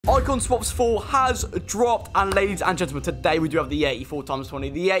Icon Swaps 4 has dropped, and ladies and gentlemen, today we do have the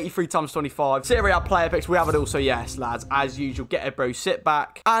 84x20, the 83x25 serie player picks. We have it also, yes, lads, as usual. Get it, bro, sit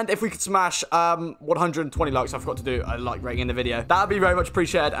back, and if we could smash 120 likes, I forgot to do a like rating in the video, that would be very much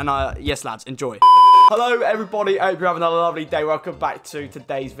appreciated. And yes, lads, enjoy. Hello, everybody. I hope you're having a lovely day. Welcome back to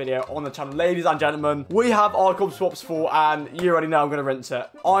today's video on the channel. Ladies and gentlemen, we have Icon Swaps 4, and you already know I'm going to rinse it.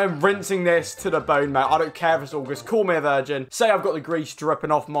 I am rinsing this to the bone, mate. I don't care if it's August. Call me a virgin. Say I've got the grease dripping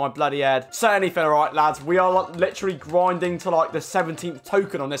off my bloody head. Say anything, all right, lads. We are literally grinding to, like, the 17th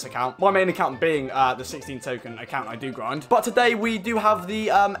token on this account. My main account being the 16th token account I do grind. But today, we do have the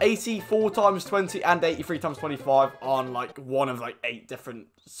 84x20 and 83x25 on, like, one of, like, 8 different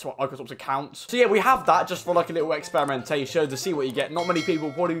Icon Swaps accounts. So yeah, we have that just for like a little experimentation to see what you get. Not many people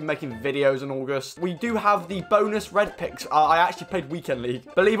will probably be making videos in August. We do have the bonus red picks. I actually played Weekend League.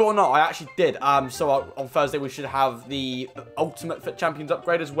 Believe it or not, I actually did. So on Thursday we should have the Ultimate Fit Champions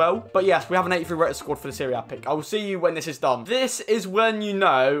upgrade as well. But yes, we have an 83 rated squad for the Serie A pick. I will see you when this is done. This is when you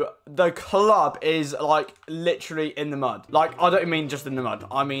know the club is like literally in the mud. Like, I don't mean just in the mud.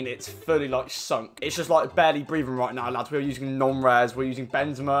 I mean it's fully like sunk. It's just like barely breathing right now, lads. We're using non-rares. We're using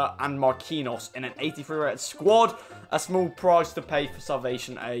Benzema and Marquinhos in an 83 rated squad. A small price to pay for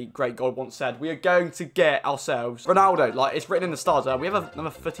salvation, a great god once said. We are going to get ourselves Ronaldo. Like, it's written in the stars. We have another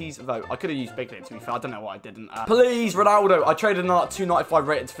futties vote. I could have used Big League, to be fair. I don't know why I didn't. Please, Ronaldo. I traded another 295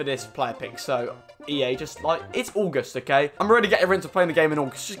 rated for this player pick, so EA, just like, it's August, okay? I'm really getting into playing the game in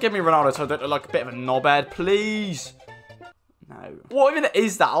August. Just give me Ronaldo so I don't look like a bit of a knobhead, please. No. What even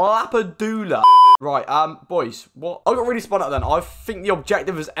is that? Lapadula. Right, boys, what? I got really spun up then. I think the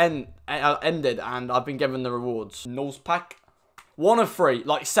objective has ended, and I've been given the rewards. Nose pack. 1 of 3,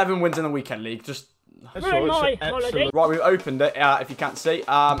 like 7 wins in the weekend league. Just right, we've opened it, if you can't see,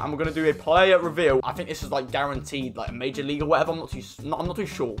 and we're going to do a player reveal. I think this is like guaranteed, like a major league or whatever. I'm not too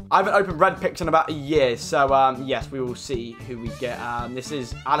sure. I haven't opened red picks in about a year, so yes, we will see who we get. This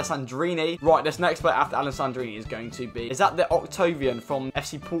is Alessandrini. Right, this next player after Alessandrini is going to be, is that the Octavian from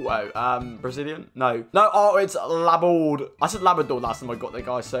FC Porto? Brazilian? No, oh, it's Labord. I said Labrador last time I got there,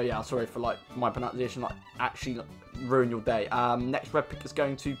 guys, so yeah, sorry for like my pronunciation, like actually ruin your day. Next red pick is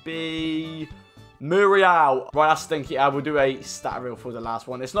going to be Muriel. Right, that's stinky. We'll do a stat reel for the last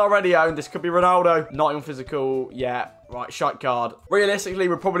one. It's not already owned. This could be Ronaldo. Not even physical. Yeah. Right, shite card. Realistically,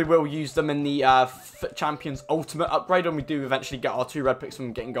 we probably will use them in the Champions Ultimate upgrade when we do eventually get our 2 red picks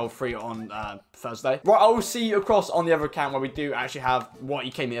from getting gold free on Thursday. Right, I will see you across on the other account where we do actually have what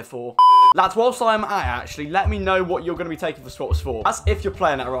you came here for. Lads, whilst I'm at it, actually, let me know what you're going to be taking for Swaps 4. That's if you're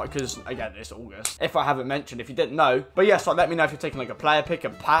playing it, right? Because, again, it's August. If I haven't mentioned, if you didn't know. But yes, like, let me know if you're taking, like, a player pick, a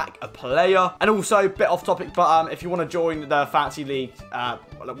pack, a player. And also, bit off topic, but if you want to join the Fantasy League,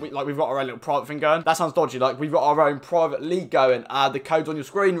 we've got our own little private thing going. That sounds dodgy. Like, we've got our own private league going. The code's on your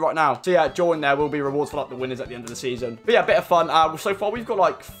screen right now. So, yeah, join there. Will be rewards for, like, the winners at the end of the season. But, yeah, bit of fun. So far, we've got,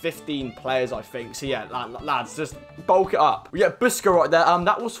 like, 15 players, I think. So, yeah, lads, just bulk it up. We get Busca right there.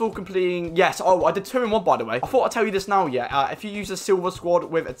 That was for completing... Yes, oh, I did 2 in 1, by the way. I thought I'd tell you this now, yeah. If you use a silver squad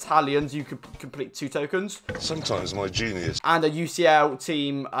with Italians, you could complete 2 tokens. Sometimes my genius. And a UCL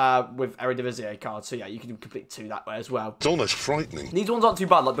team with Eredivisie cards. So, yeah, you can complete 2 that way as well. It's almost frightening. These ones aren't too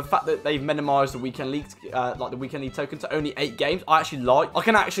bad. Like, the fact that they've minimized the weekend league, token to only 8 games, I actually like. I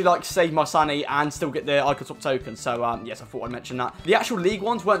can actually, like, save my sanity and still get the Icon Swap token. So, yes, I thought I'd mention that. The actual league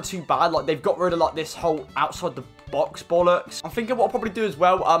ones weren't too bad. Like, they've got rid of, like, this whole outside the box bollocks. I'm thinking what I'll probably do as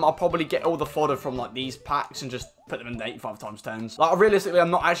well, I'll probably get all the fodder from like these packs and just put them in the 85x10s. Like, realistically,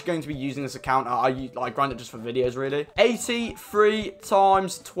 I'm not actually going to be using this account. I grind it just for videos, really.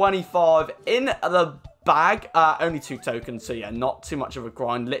 83x25 in the bag. Only 2 tokens, so yeah, not too much of a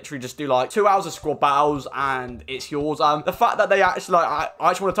grind. Literally just do like 2 hours of squad battles and it's yours. The fact that they actually, like, I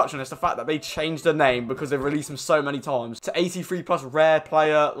actually want to touch on this, the fact that they changed the name because they've released them so many times to 83 plus rare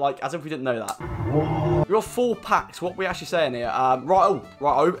player, like, as if we didn't know that. Whoa. We got 4 packs. What are we actually saying here? Right,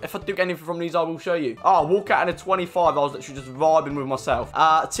 if I do get anything from these, I will show you. Oh, walkout in a 25. I was literally just vibing with myself.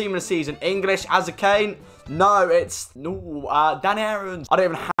 Team of the season, English as a Kane. No, it's Danny Aarons. I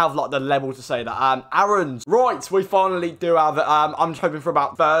don't even have like the level to say that. Aarons. Right, we finally do have it. I'm just hoping for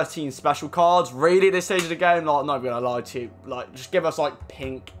about 13 special cards. Really, this stage of the game, like, not gonna lie to you. Like, just give us like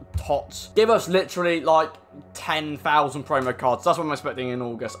pink tots. Give us literally like 10,000 promo cards. That's what I'm expecting in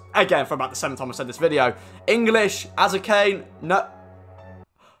August. Again, for about the 7th time I said this video. English as a Kane. No.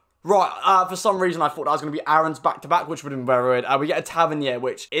 Right, for some reason I thought that was going to be Aaron's back-to-back, which would have been very weird. We get a Tavernier,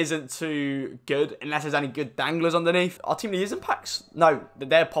 which isn't too good, unless there's any good danglers underneath. Our team is in packs? No,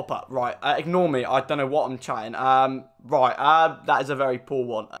 they're pop-up. Right, ignore me. I don't know what I'm chatting. Right, that is a very poor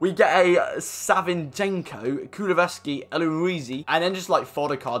one. We get a Savinjenko, Kuleveski, Eluizi, and then just like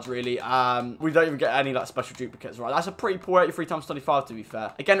fodder cards, really. We don't even get any like special duplicates, right? That's a pretty poor 83 times 25, to be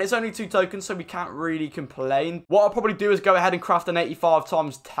fair. Again, it's only 2 tokens, so we can't really complain. What I'll probably do is go ahead and craft an 85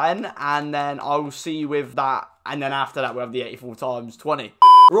 times 10, and then I will see you with that. And then after that, we'll have the 84 times 20.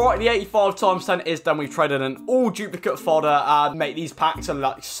 Right, the 85 times 10 is done. We've traded an all duplicate fodder. Mate, these packs are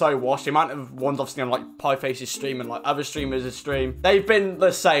like so washed. The amount of ones I've seen on like Pieface's stream and like other streamers' stream, they've been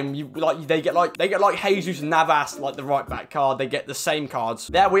the same. They get like Jesus Navas, like the right back card. They get the same cards.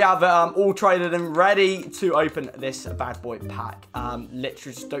 There we have it, all traded and ready to open this bad boy pack.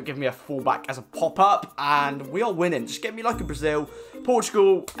 Literally, just don't give me a fullback as a pop-up, and we are winning. Just get me like a Brazil,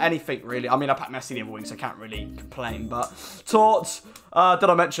 Portugal, anything really. I mean, I packed Messi the other week, so I can't really complain. But Torts, did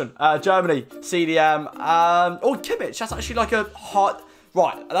I mention Germany, CDM, or Kimmich? That's actually like a hot.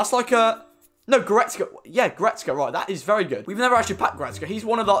 Right, that's like a. No, Goretzka. Yeah, Goretzka, right. That is very good. We've never actually packed Goretzka. He's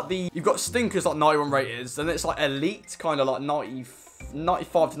one of like the. You've got stinkers like 91 rated, and it's like elite, kind of like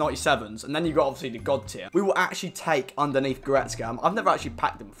 95 to 97s, and then you've got obviously the god tier. We will actually take underneath Goretzka. I've never actually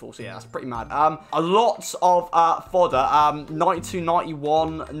packed them before, so yeah, that's pretty mad. A lot of fodder, 92,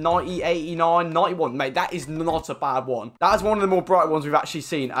 91, 90, 89, 91. Mate, that is not a bad one. That is one of the more bright ones we've actually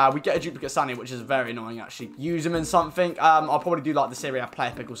seen. We get a duplicate Sani, which is very annoying, actually. Use them in something. I'll probably do like the Serie A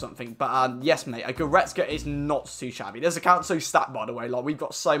player pick or something, but yes, mate, a Goretzka is not too shabby. This account's so stacked, by the way. Like, we've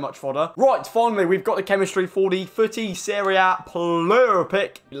got so much fodder. Right, finally, we've got the chemistry for the footy Serie A player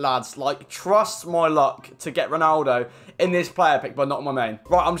pick, lads. Like, trust my luck to get Ronaldo in this player pick, but not my main.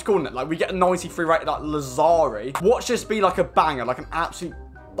 Right, I'm just calling it. Like, we get a 93 rated like Lazari. Watch this be like a banger, like an absolute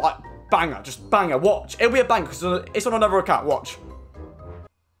like banger, just banger. Watch, it'll be a banger because it's on another account. Watch.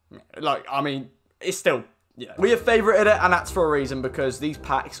 Like, I mean, it's still. Yeah. We have favorited it, and that's for a reason, because these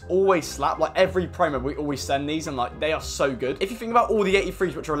packs always slap. Like, every promo, we always send these, and like, they are so good. If you think about all the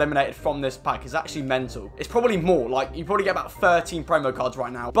 83s which are eliminated from this pack, it's actually mental. It's probably more. Like, you probably get about 13 promo cards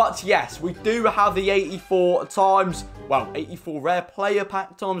right now. But yes, we do have the 84 times, well, 84 rare player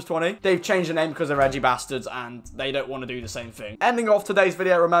pack times 20. They've changed the name because they're edgy bastards, and they don't want to do the same thing. Ending off today's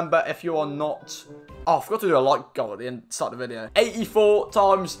video, remember, if you are not... Oh, I forgot to do a like goal at the end, start of the video. 84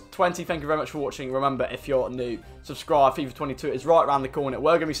 times 20. Thank you very much for watching. Remember, if you're new, subscribe. FIFA 22 is right around the corner.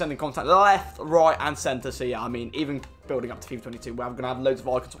 We're going to be sending content left, right, and centre. So yeah, I mean, even building up to FIFA 22, we're going to have loads of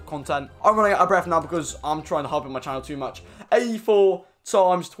icon content. I'm running out of breath now because I'm trying to hype up my channel too much. 84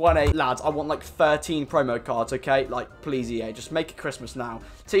 times 20. Lads, I want like 13 promo cards, okay? Like, please, EA, just make it Christmas now.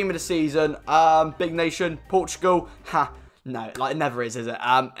 Team of the season, big nation, Portugal, ha. No, like, it never is it?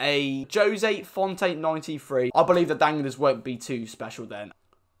 A Jose Fonte 93. I believe the danglers won't be too special then.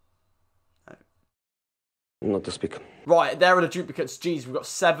 Not to speak. Right, there are the duplicates. Jeez, we've got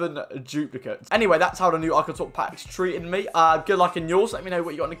 7 duplicates. Anyway, that's how the new I Can Talk packs treated me. Good luck in yours. Let me know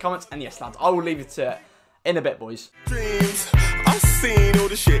what you got in the comments. And yes, lads, I will leave it to it in a bit, boys. Dreams, I've seen all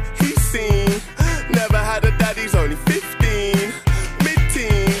the shit.